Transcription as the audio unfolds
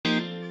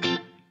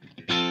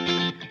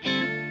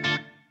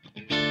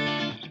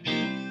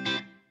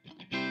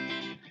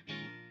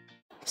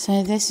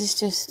So this is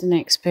just an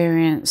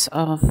experience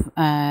of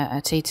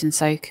at Eaton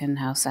Socon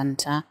Health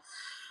Centre.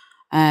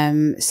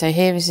 So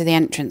here is the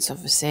entrance,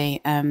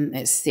 obviously.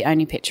 It's the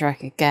only picture I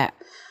could get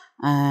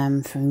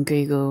from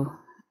Google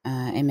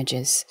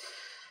Images.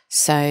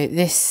 So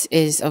this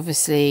is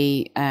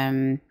obviously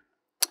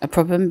a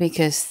problem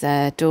because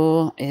the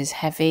door is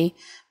heavy,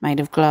 made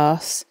of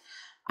glass,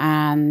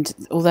 and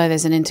although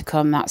there's an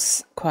intercom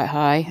that's quite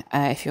high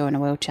if you're in a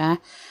wheelchair,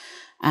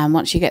 and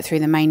once you get through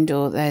the main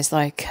door, there's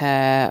like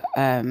a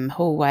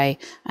hallway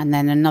and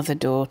then another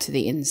door to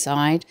the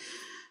inside.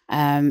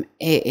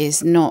 It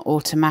is not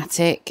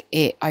automatic.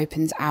 It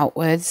opens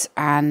outwards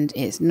and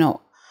it's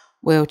not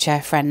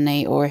wheelchair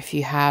friendly, or if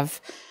you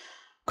have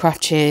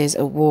crutches,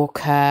 a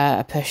walker,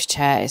 a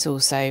pushchair, it's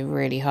also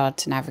really hard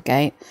to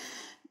navigate.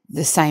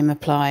 The same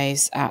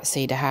applies at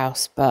Cedar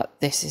House, but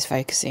this is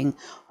focusing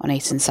on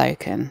Eaton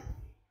Socon.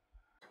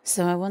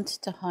 So I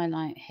wanted to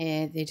highlight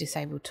here the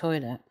disabled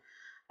toilet.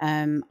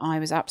 I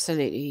was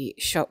absolutely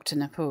shocked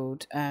and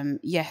appalled.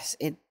 Yes,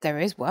 there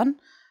is one,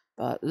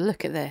 but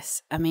look at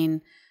this. I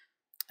mean,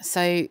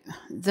 so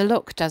the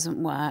lock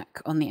doesn't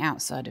work on the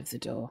outside of the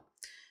door.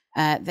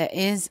 There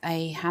is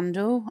a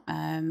handle,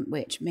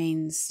 which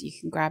means you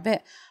can grab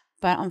it,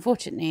 but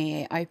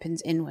unfortunately it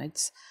opens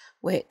inwards,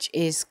 which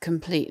is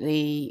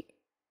completely,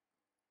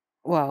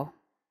 well,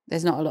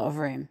 there's not a lot of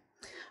room.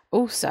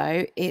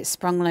 Also, it's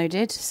sprung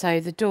loaded, so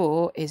the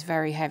door is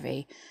very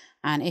heavy,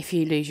 and if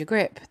you lose your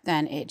grip,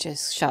 then it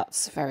just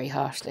shuts very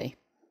harshly.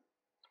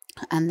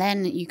 And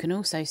then you can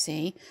also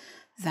see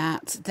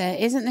that there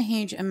isn't a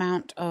huge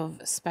amount of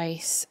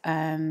space.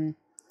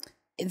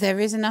 There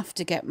is enough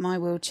to get my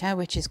wheelchair,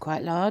 which is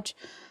quite large.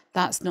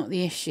 That's not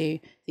the issue.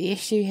 The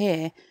issue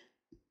here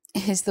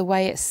is the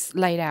way it's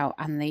laid out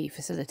and the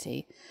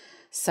facility.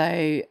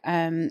 So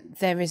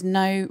there is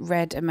no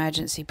red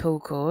emergency pull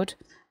cord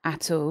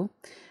at all,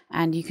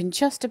 and you can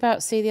just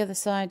about see the other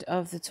side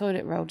of the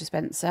toilet roll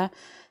dispenser.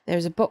 There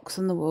is a box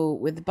on the wall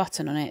with a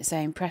button on it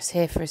saying press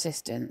here for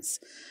assistance.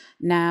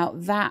 Now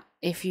that,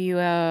 if you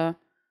are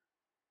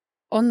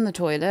on the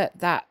toilet,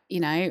 that,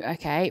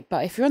 okay,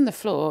 but if you're on the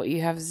floor,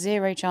 you have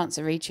zero chance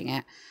of reaching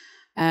it.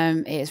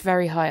 It's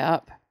very high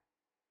up,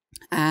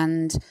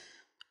 and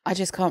I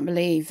just can't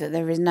believe that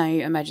there is no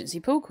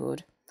emergency pull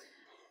cord.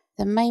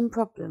 The main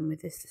problem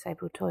with this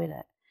disabled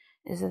toilet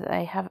is that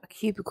they have a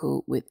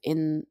cubicle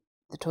within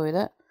the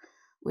toilet,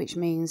 which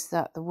means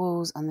that the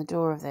walls and the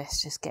door of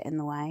this just get in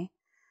the way.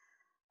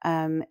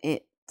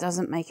 It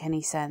doesn't make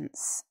any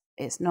sense.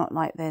 It's not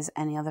like there's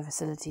any other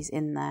facilities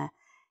in there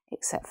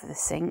except for the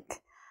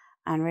sink,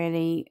 and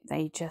really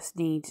they just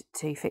need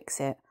to fix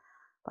it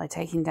by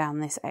taking down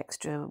this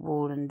extra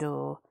wall and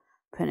door,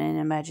 putting in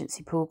an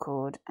emergency pull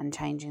cord and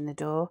changing the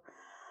door,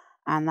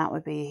 and that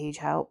would be a huge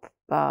help.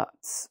 But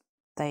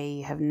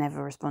they have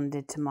never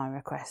responded to my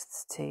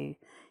requests to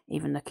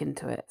even look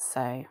into it,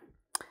 so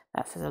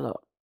that says a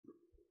lot.